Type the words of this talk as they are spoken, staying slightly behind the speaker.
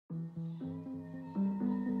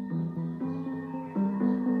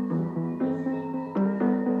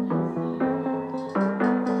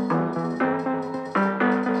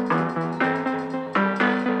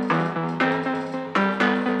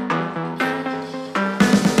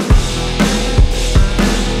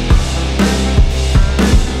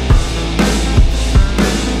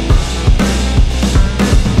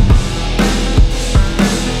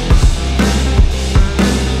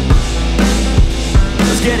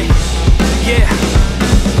yeah.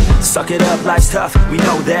 Suck it up, life's tough, we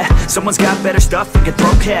know that. Someone's got better stuff and can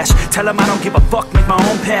throw cash. Tell them I don't give a fuck, make my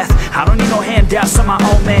own path. I don't need no handouts, I'm my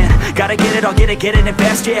own man. Gotta get it, I'll get it and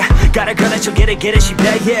fast, yeah. Got a girl that she'll get it, she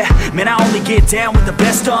bad, yeah. Man, I only get down with the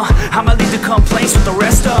best, I'ma leave the complaints with the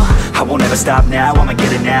rest, I won't ever stop now, I'ma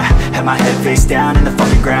get it now. Have my head face down in the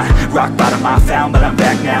fucking ground. Rock bottom I found, but I'm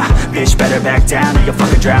back now. Bitch, better back down or you'll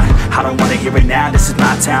fucking drown. I don't wanna hear it now, this is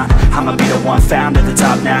my town. I'ma be the one found at the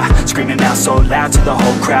top now. Screaming out so loud to the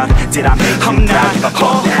whole crowd. Did I make you proud? Give a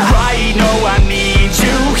fuck now. Alright, no, I need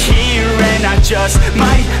you here, and I just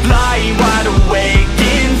might lie wide awake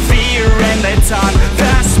in fear and let time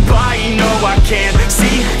pass by. No, I can't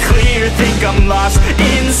see clear, think I'm lost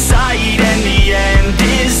inside, and the end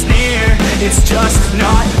is near. It's just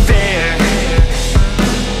not fair.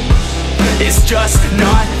 It's just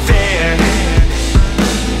not fair.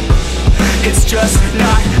 It's just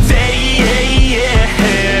not fair.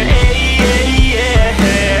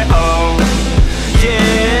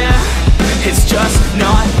 It's just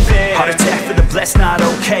not fair. Heart attack for the blessed, not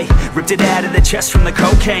okay. Ripped it out of the chest from the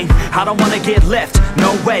cocaine. I don't wanna get left,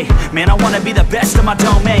 no way. Man, I wanna be the best of my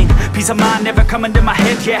domain. Peace of mind never coming to my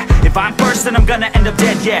head, yeah. If I'm first, then I'm gonna end up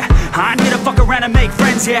dead, yeah. I ain't here to fuck around and make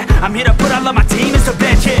friends, yeah. I'm here to put all of my teammates to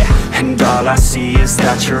bed, yeah. And all I see is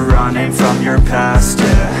that you're running from your past,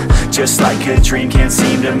 yeah. Just like a dream, can't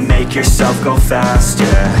seem to make yourself go fast,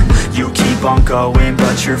 yeah. You keep on going,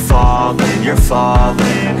 but you're falling, you're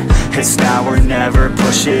falling. It's now or never,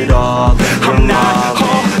 push it all in. I'm not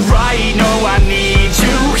alright, no, I need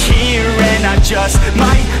you here, and I just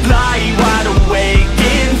might lie wide awake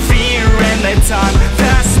in fear and let time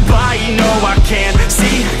pass by. No, I can't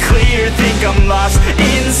see clear, think I'm lost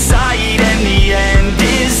inside, and the end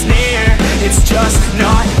is near. It's just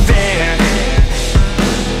not fair.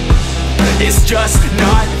 It's just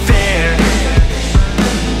not fair.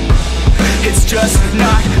 It's just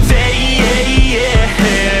not fair.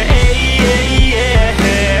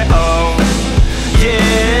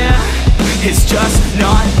 It's just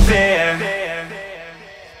not fair.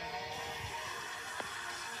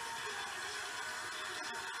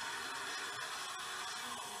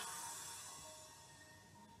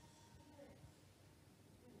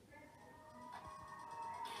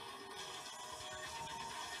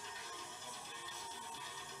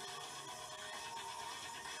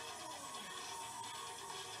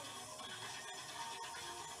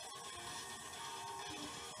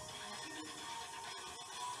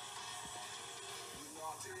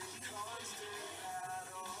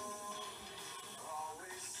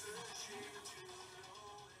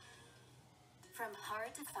 From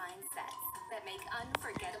hard-to-find sets that make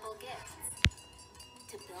unforgettable gifts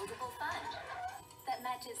to buildable fun that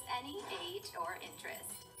matches any age or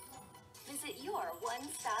interest. Visit your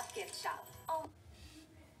one-stop gift shop.